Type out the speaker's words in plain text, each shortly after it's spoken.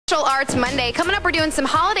Martial Arts Monday. Coming up, we're doing some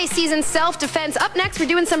holiday season self-defense. Up next, we're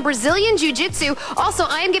doing some Brazilian Jiu-Jitsu. Also,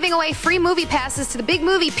 I am giving away free movie passes to the big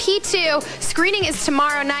movie P2. Screening is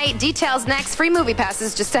tomorrow night. Details next. Free movie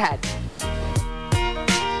passes just ahead.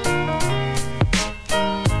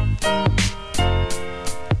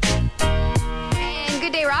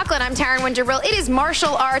 I'm Taryn Winterbrill. It is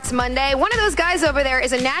Martial Arts Monday. One of those guys over there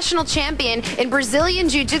is a national champion in Brazilian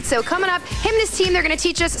Jiu-Jitsu. Coming up, him and his team, they're going to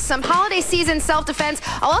teach us some holiday season self-defense.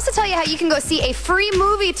 I'll also tell you how you can go see a free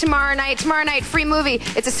movie tomorrow night. Tomorrow night, free movie.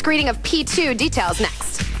 It's a screening of P2. Details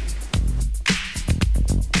next.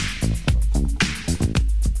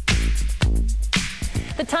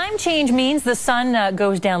 The time change means the sun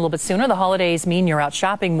goes down a little bit sooner. The holidays mean you're out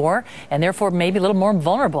shopping more and therefore maybe a little more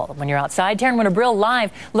vulnerable when you're outside. Taryn Winterbrill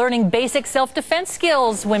live learning basic self-defense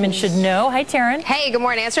skills women should know. Hi, Taryn. Hey, good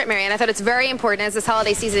morning. That's right, Marianne. I thought it's very important as this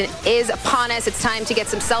holiday season is upon us. It's time to get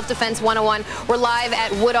some self-defense 101. We're live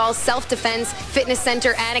at Woodall Self-Defense Fitness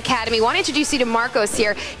Center and Academy. I want to introduce you to Marcos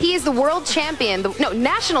here. He is the world champion,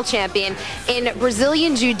 national champion in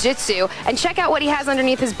Brazilian Jiu-Jitsu. And check out what he has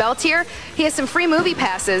underneath his belt here. He has some free movie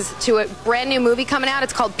passes to a brand new movie coming out.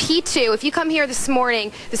 It's called P2. If you come here this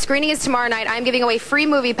morning, the screening is tomorrow night. I'm giving away free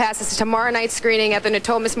movie passes to tomorrow night's screening at the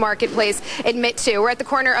Natomas Marketplace in MIT2. We're at the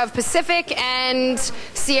corner of Pacific and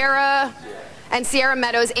Sierra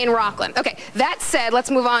Meadows in Rockland. Okay, that said, let's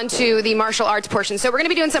move on to the martial arts portion. So we're going to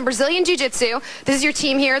be doing some Brazilian Jiu-Jitsu. This is your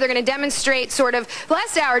team here. They're going to demonstrate sort of,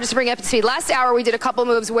 last hour, just to bring it up to speed, last hour we did a couple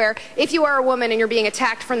moves where if you are a woman and you're being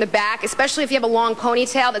attacked from the back, especially if you have a long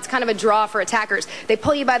ponytail, that's kind of a draw for attackers. They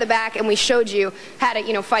pull you by the back and we showed you how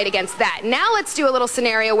to, fight against that. Now let's do a little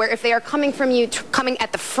scenario where if they are coming from you, coming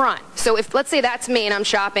at the front. So if, let's say that's me and I'm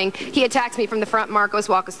shopping, he attacks me from the front. Marcos,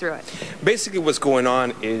 walk us through it. Basically what's going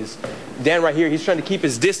on is Dan right here, he's trying to keep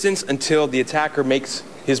his distance until the attacker makes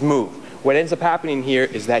his move. What ends up happening here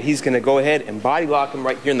is that he's going to go ahead and body lock him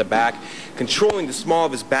right here in the back, controlling the small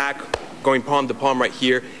of his back, going palm to palm right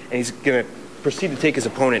here, and he's going to proceed to take his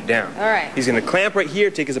opponent down. All right. He's going to clamp right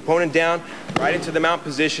here, take his opponent down, right into the mount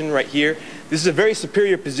position right here. This is a very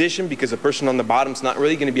superior position because the person on the bottom is not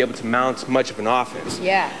really going to be able to mount much of an offense.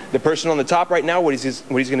 Yeah. The person on the top right now, what he's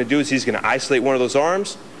going to do is he's going to isolate one of those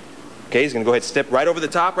arms. Okay, he's going to go ahead and step right over the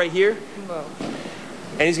top right here. Whoa.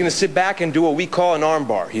 And he's going to sit back and do what we call an arm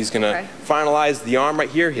bar. He's going to finalize the arm right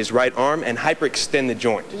here, his right arm, and hyperextend the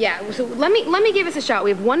joint. Yeah, so let me give us a shot. We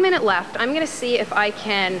have 1 minute left. I'm going to see if I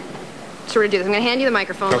can sort of do this. I'm going to hand you the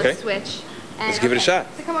microphone. Okay. Let's switch. And, let's give it a shot.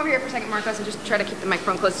 So come over here for a second, Marcos, and just try to keep the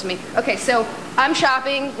microphone close to me. Okay, so I'm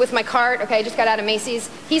shopping with my cart. Okay, I just got out of Macy's.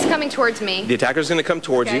 He's coming towards me. The attacker's going to come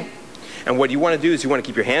towards you. And what you want to do is you want to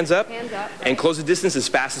keep your hands up, and close the distance as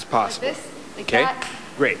fast as possible. Like this, like that.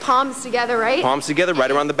 Great. Palms together, right? Palms together,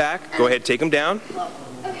 right around the back. Go ahead, take them down.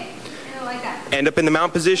 Okay, and like that. End up in the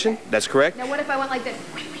mount position. That's correct. Now what if I went like this?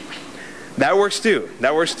 That works too.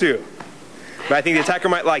 That works too. But I think the attacker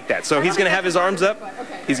might like that. So he's going to have his arms up.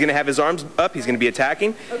 He's going to have his arms up. He's going to be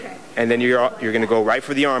attacking. Okay. And then you're going to go right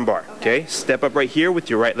for the arm bar. Okay. Step up right here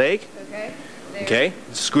with your right leg. Okay. There. Okay.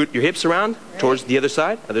 Scoot your hips around towards the other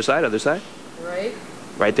side. Other side. Other side. Right.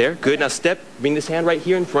 Right there. Good. Now step. Bring this hand right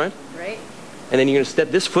here in front. Right. And then you're going to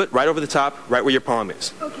step this foot right over the top, right where your palm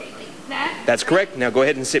is. Okay, like that. That's correct. Now go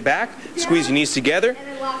ahead and sit back. Squeeze your knees together. And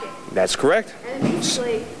then lock it. That's correct. And then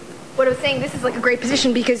basically, what I was saying, this is like a great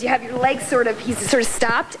position because you have your legs he's sort of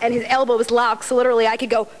stopped and his elbow is locked, so literally I could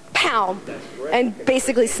go pow and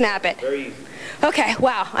basically snap it. Very easy. Okay,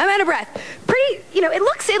 wow, I'm out of breath. Pretty,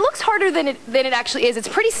 it looks harder than it actually is. It's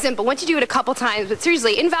pretty simple once you do it a couple times, but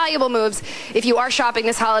seriously, invaluable moves if you are shopping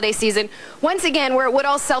this holiday season. Once again, we're at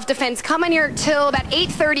Woodall Self-Defense. Come on here till about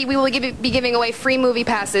 8:30. We will be giving away free movie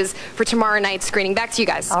passes for tomorrow night's screening. Back to you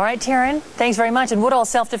guys. All right, Taryn, thanks very much. And Woodall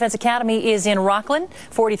Self-Defense Academy is in Rockland,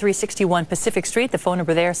 4361 Pacific Street. The phone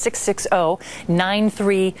number there,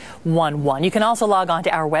 660-9311. You can also log on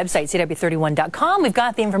to our website, cw31.com. We've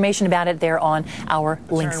got the information about it there on our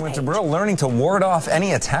links page. Winterbrill learning to ward off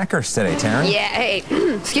any attackers today, Taryn. Yeah, hey,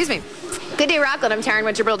 excuse me. Good day, Rockland. I'm Taryn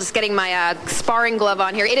Winterbrill, just getting my sparring glove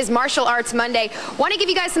on here. It is Martial Arts Monday. Want to give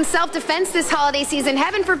you guys some self-defense this holiday season.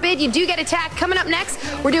 Heaven forbid you do get attacked. Coming up next,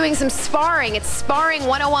 we're doing some sparring. It's Sparring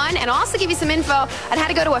 101, and I'll also give you some info on how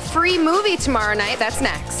to go to a free movie tomorrow night. That's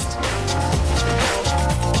next.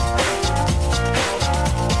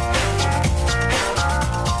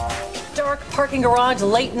 Parking garage,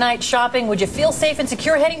 late night shopping. Would you feel safe and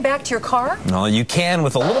secure heading back to your car? Well, you can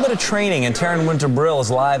with a little bit of training, and Taryn Winterbrill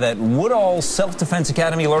is live at Woodall Self-Defense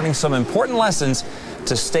Academy learning some important lessons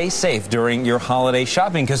to stay safe during your holiday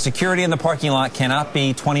shopping, because security in the parking lot cannot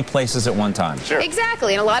be 20 places at one time. Sure.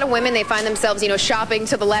 Exactly. And a lot of women, they find themselves, shopping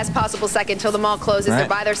to the last possible second till the mall closes. Right. They're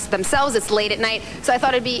by themselves. It's late at night. So I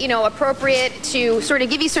thought it'd be, appropriate to sort of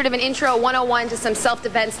give you sort of an intro 101 to some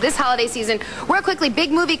self-defense this holiday season. Real quickly,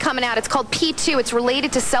 big movie coming out. It's called P2. It's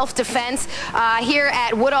related to self-defense here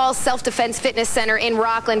at Woodall Self-Defense Fitness Center in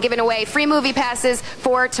Rockland, giving away free movie passes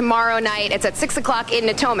for tomorrow night. It's at 6 o'clock in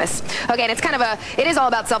Natomas. Okay, and it's it is all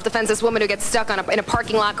about self-defense. This woman who gets stuck in a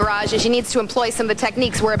parking lot garage, and she needs to employ some of the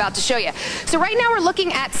techniques we're about to show you. So right now we're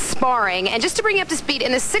looking at sparring, and just to bring you up to speed,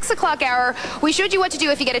 in the 6 o'clock hour, we showed you what to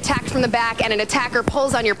do if you get attacked from the back and an attacker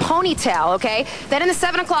pulls on your ponytail, okay? Then in the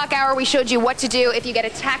 7 o'clock hour, we showed you what to do if you get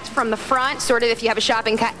attacked from the front, sort of if you have a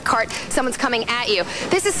shopping cart, someone's coming at you.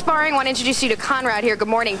 This is sparring. I want to introduce you to Conrad here. Good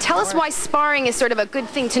morning. Tell us why sparring is sort of a good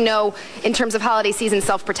thing to know in terms of holiday season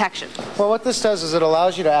self-protection. Well, what this does is it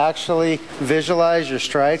allows you to actually visualize your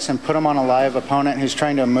strikes and put them on a live opponent who's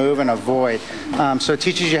trying to move and avoid. So it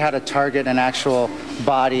teaches you how to target an actual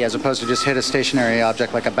body as opposed to just hit a stationary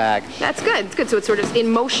object like a bag. That's good. It's good. So it's sort of in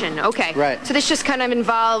motion. Okay. Right. So this just kind of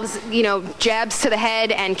involves, jabs to the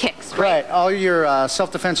head and kicks, right? Right. All your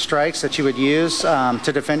self-defense strikes that you would use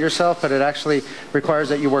to defend yourself, but it actually requires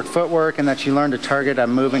that you work footwork and that you learn to target a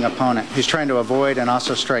moving opponent who's trying to avoid and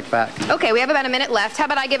also strike back. Okay, we have about a minute left. How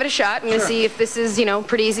about I give it a shot? I'm going to see if this is,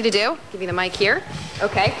 pretty easy to do. Give you the mic here.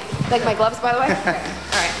 Okay. Like my gloves, by the way? Okay.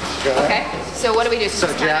 All right. Go ahead. Okay. So what do we do? So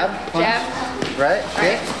jab. Jab. Right. All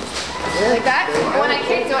right. Like that? Yeah. When I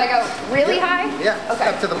kick, do I go really high? Yeah. Okay.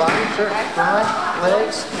 Up to the body. Sure. Okay. Front,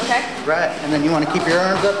 legs. Okay. Right. And then you want to keep your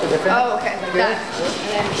arms up to defend. Oh, okay. Like that. And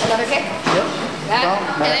then another kick. Yep. That. Well,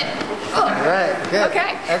 and then. Oh. Right. Good.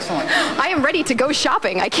 Okay. Excellent. I am ready to go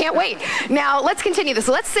shopping. I can't wait. Now, let's continue this.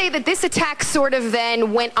 Let's say that this attack sort of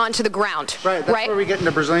then went onto the ground. Right. That's where we get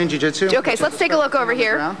into Brazilian Jiu-Jitsu. Okay, so let's take a look over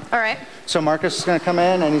here. All right. So Marcus is going to come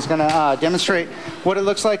in and he's going to demonstrate what it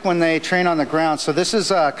looks like when they train on the ground. So this is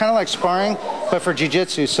kind of like sparring, but for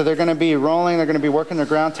Jiu-Jitsu. So they're going to be rolling, they're going to be working their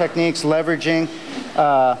ground techniques, leveraging.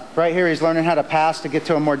 Right here he's learning how to pass to get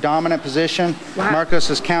to a more dominant position. Wow. Marcus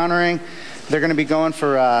is countering. They're going to be going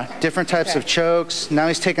for different types of chokes. Now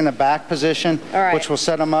he's taking the back position, which will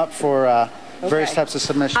set him up for various types of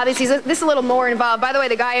submissions. Obviously, this is a little more involved. By the way,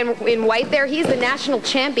 the guy in white there, he's the national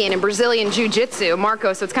champion in Brazilian Jiu-Jitsu,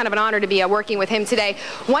 Marco, so it's kind of an honor to be working with him today.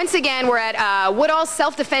 Once again, we're at Woodall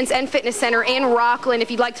Self-Defense and Fitness Center in Rockland.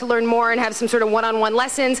 If you'd like to learn more and have some sort of one-on-one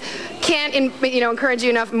lessons, can't encourage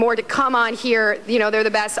you enough more to come on here. They're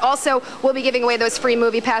the best. Also, we'll be giving away those free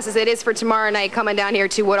movie passes. It is for tomorrow night, coming down here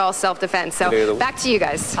to Woodall Self-Defense. So back to you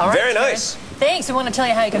guys. All right, very nice. Thanks. We want to tell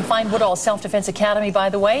you how you can find Woodall Self-Defense Academy, by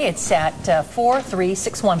the way. It's at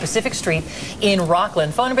 4361 Pacific Street in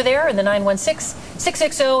Rockland. Phone number there in the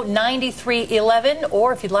 916-660-9311.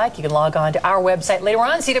 Or if you'd like, you can log on to our website later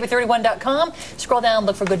on, cw31.com. Scroll down,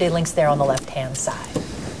 look for Good Day links there on the left-hand side.